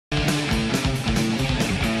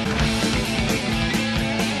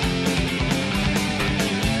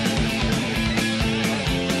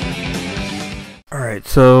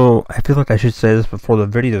Alright, so I feel like I should say this before the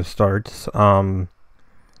video starts. When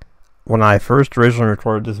I first originally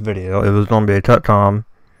recorded this video, it was going to be a cut-com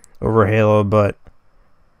over Halo, but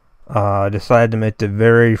I decided to make the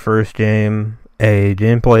very first game a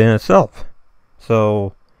gameplay in itself.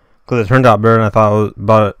 So, because it turned out better than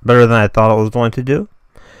I thought it was going to do.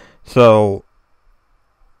 So,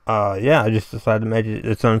 yeah, I just decided to make it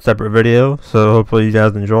its own separate video. So hopefully you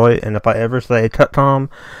guys enjoy it. And if I ever say cut-com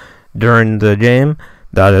during the game,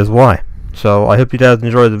 that is why. So I hope you guys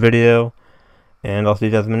enjoy the video, and I'll see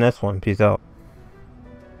you guys in the next one. Peace out.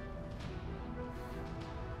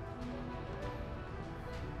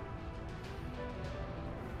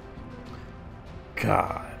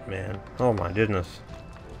 God, man. Oh my goodness.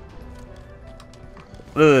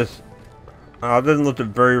 Look at this. It doesn't look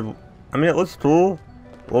very... I mean, it looks cool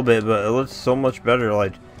a little bit, but it looks so much better,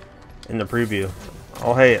 like, in the preview.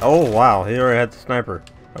 Oh, hey. Oh, wow. He already had the sniper.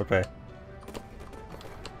 Okay.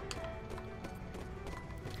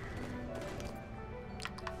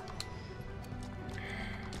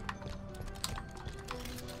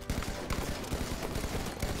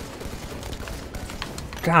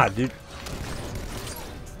 God, dude.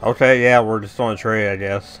 Okay, yeah, we're just on a trade, I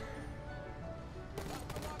guess.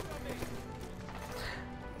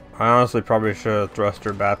 I honestly probably should have thrust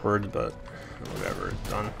her backwards, but whatever, it's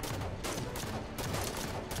done.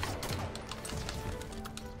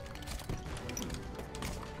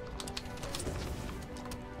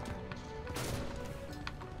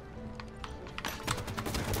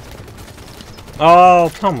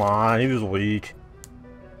 Oh, come on, he was weak.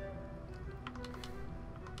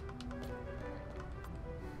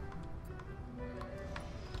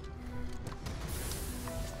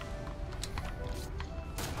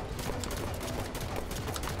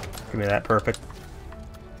 Give me that, perfect.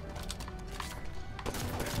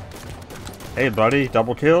 Hey, buddy,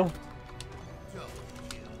 double kill.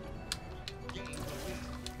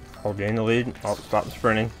 I'll gain the lead. I'll stop the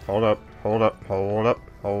sprinting. Hold up, hold up, hold up,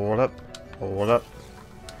 hold up, hold up.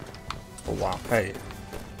 Oh, wow, hey.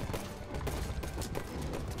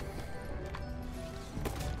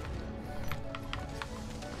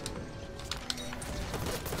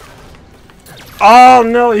 Oh,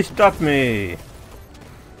 no, he stuck me.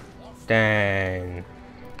 Dang.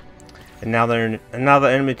 And now the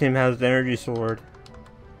enemy team has the energy sword.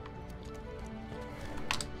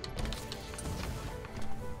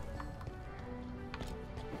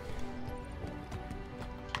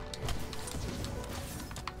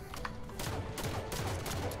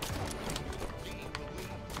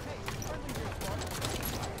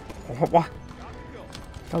 What?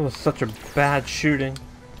 That was such a bad shooting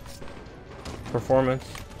performance.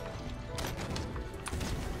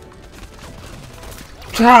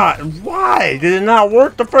 God, why did it not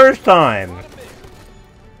work the first time?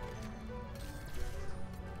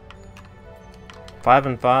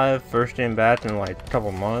 5-5, first game back in like a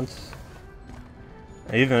couple months.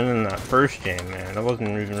 Even in that first game, man, that wasn't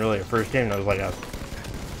even really a first game. That was like a,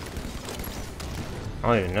 I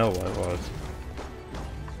don't even know what it was.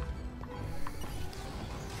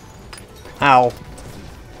 Ow.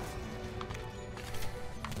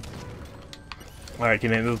 Alright,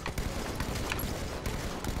 teammate, move.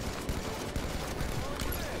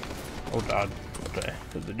 Oh god. Okay.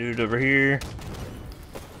 There's the dude over here.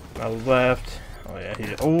 I was left. Oh yeah, he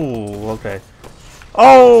just, oh, okay.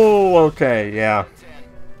 Oh, okay, yeah.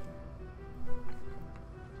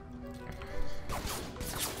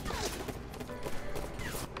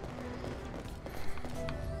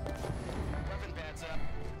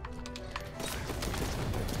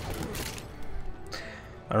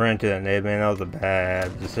 I ran into that nade, man. That was a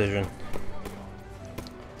bad decision.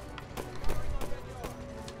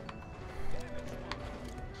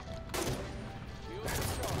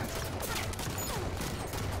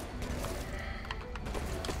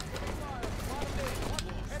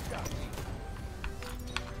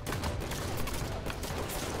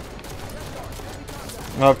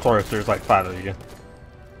 Of course, there's like 5 of you.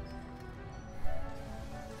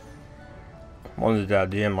 One is that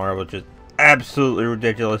DMR, which is absolutely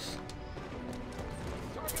ridiculous.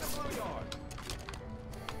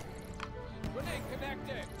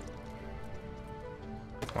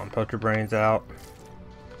 Come on, poke your brains out.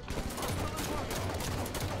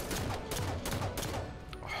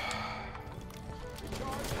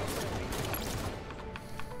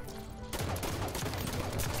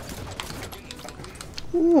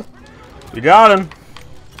 Ooh, we got him.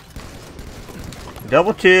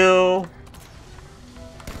 Double kill.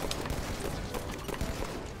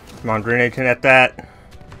 Come on, grenade connect that.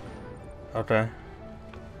 Okay.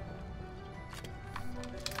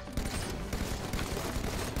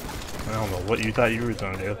 don't know what you thought you were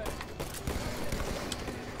gonna do.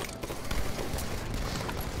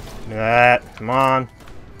 Give me that. Come on.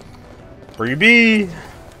 Where you be?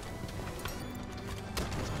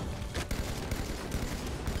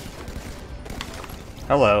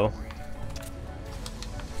 Hello.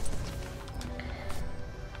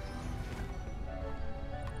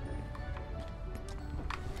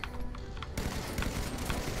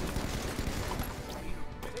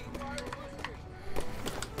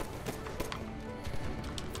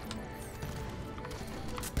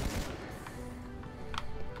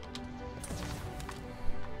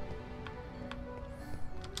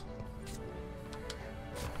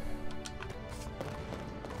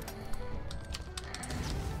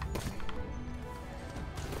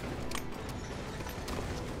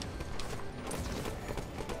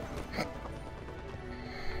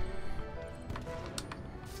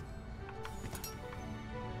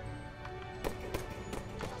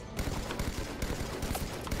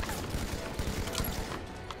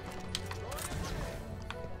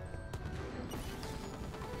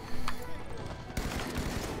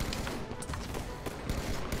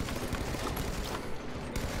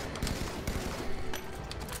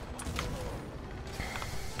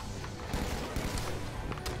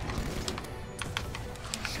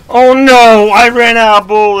 Oh no! I ran out of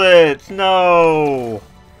bullets! No!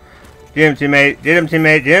 Get him, teammate! Get him,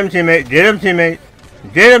 teammate! Get him, teammate! Get him, teammate!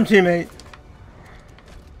 Get him, teammate!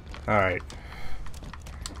 Alright.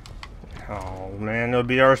 Oh man, no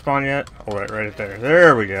BR spawn yet? Oh, right there.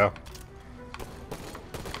 There we go.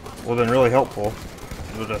 Well, then really helpful.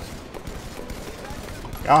 We'll just...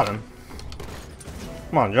 Got him.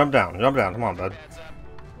 Come on, jump down. Jump down. Come on, bud.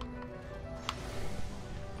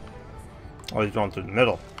 Oh, he's going through the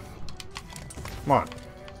middle. Come on.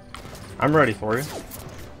 I'm ready for you.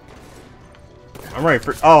 I'm ready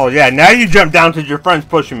for... Oh, yeah. Now you jump down because your friend's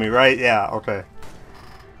pushing me, right? Yeah, okay.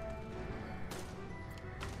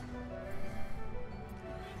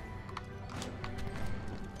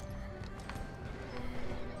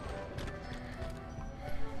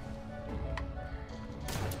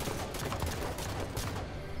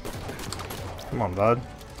 Come on, bud.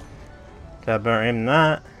 Got better aim than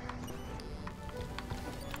that.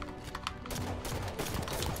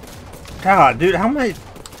 God, dude, how many...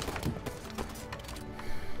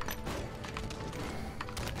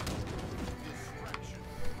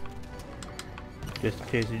 Just in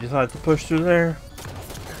case he decides to push through there.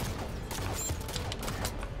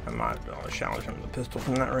 I might challenge him with a pistol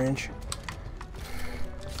from that range.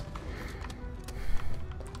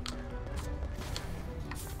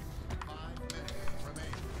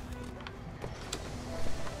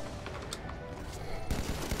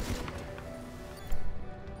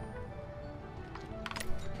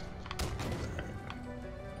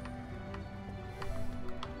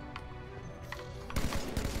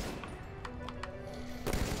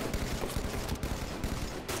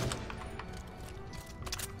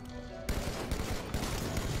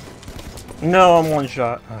 No, I'm one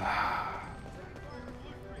shot.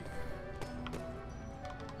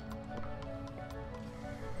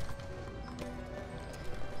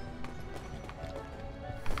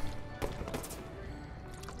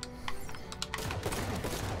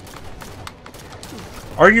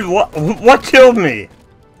 Are you what killed me?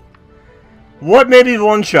 What made me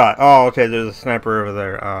one shot? Oh, okay, there's a sniper over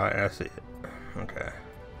there. I see it. Okay.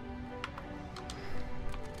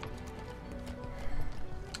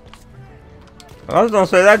 I was gonna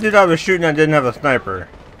say, that dude I was shooting at didn't have a sniper.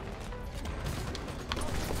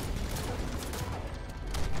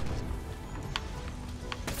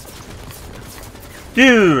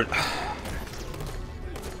 Dude!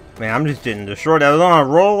 Man, I'm just getting destroyed. I was on a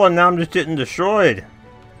roll and now I'm just getting destroyed.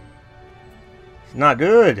 It's not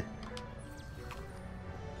good.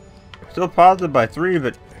 Still positive by 3,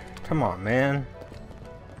 but come on, man.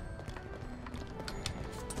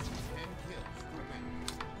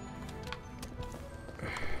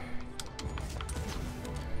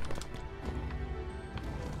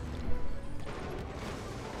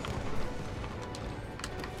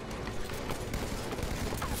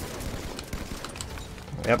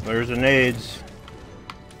 Yep, there's the nades.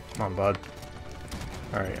 Come on, bud.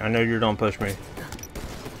 Alright, I know you don't push me.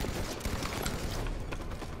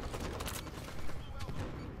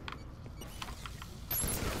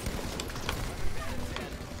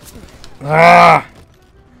 Ah!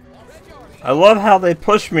 I love how they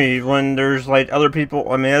push me when there's like other people.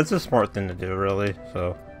 I mean, that's a smart thing to do, really.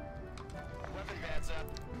 So.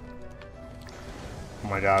 Oh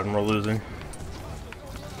my god, we're losing.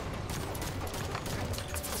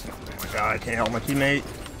 God, I can't help my teammate.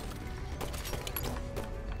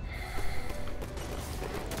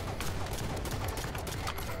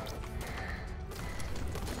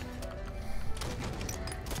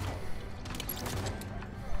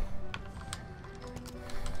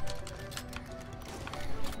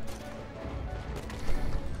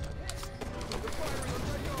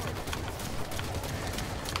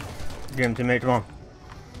 Get him, teammate. Come on.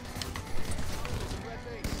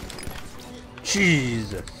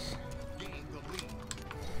 Jesus.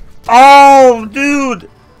 Oh, dude.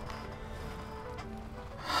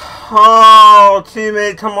 Oh,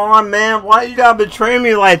 teammate, come on, man. Why you gotta betray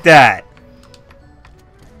me like that?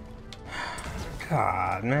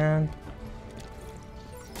 God, man.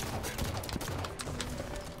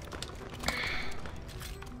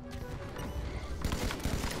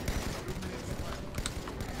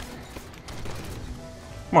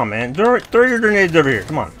 Come on, man. Throw your grenades over here.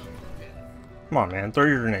 Come on. Come on, man. Throw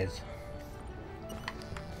your grenades.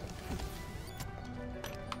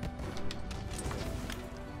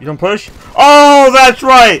 You don't push? Oh, that's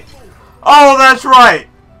right! Oh, that's right!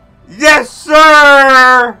 Yes,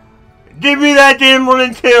 sir! Give me that damn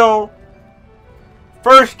running kill!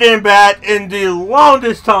 First game bat in the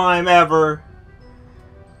longest time ever.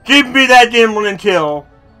 Give me that damn running kill.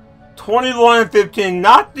 21-15.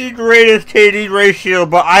 Not the greatest KD ratio,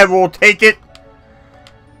 but I will take it.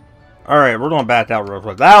 Alright, we're going to bat that real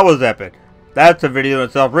quick. That was epic. That's a video in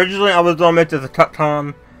itself. Originally, I was going to make this a cut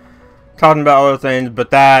time. Talking about other things, but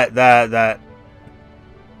that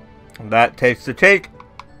takes the take.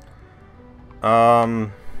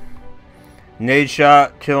 Nade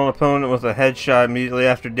shot, kill an opponent with a headshot immediately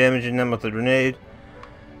after damaging them with a grenade.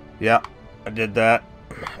 Yep, I did that.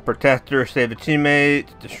 Protector, save a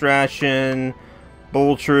teammate, distraction,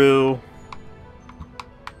 bull true.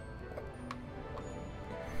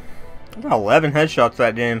 I got 11 headshots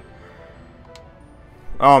that game.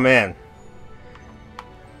 Oh man.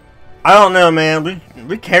 I don't know, man.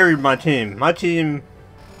 We carried my team. My team,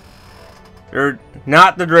 they're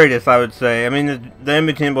not the greatest, I would say. I mean, the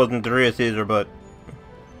enemy team wasn't the greatest either, but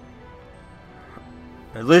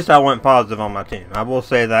at least I went positive on my team. I will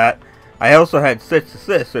say that. I also had 6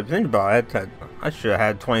 assists, so if you think about it, I should have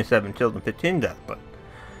had 27 kills and 15 deaths, but,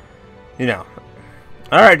 you know.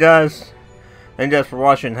 Alright, guys. Thank you guys for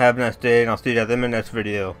watching. Have a nice day, and I'll see you guys in the next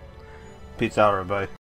video. Peace out, everybody.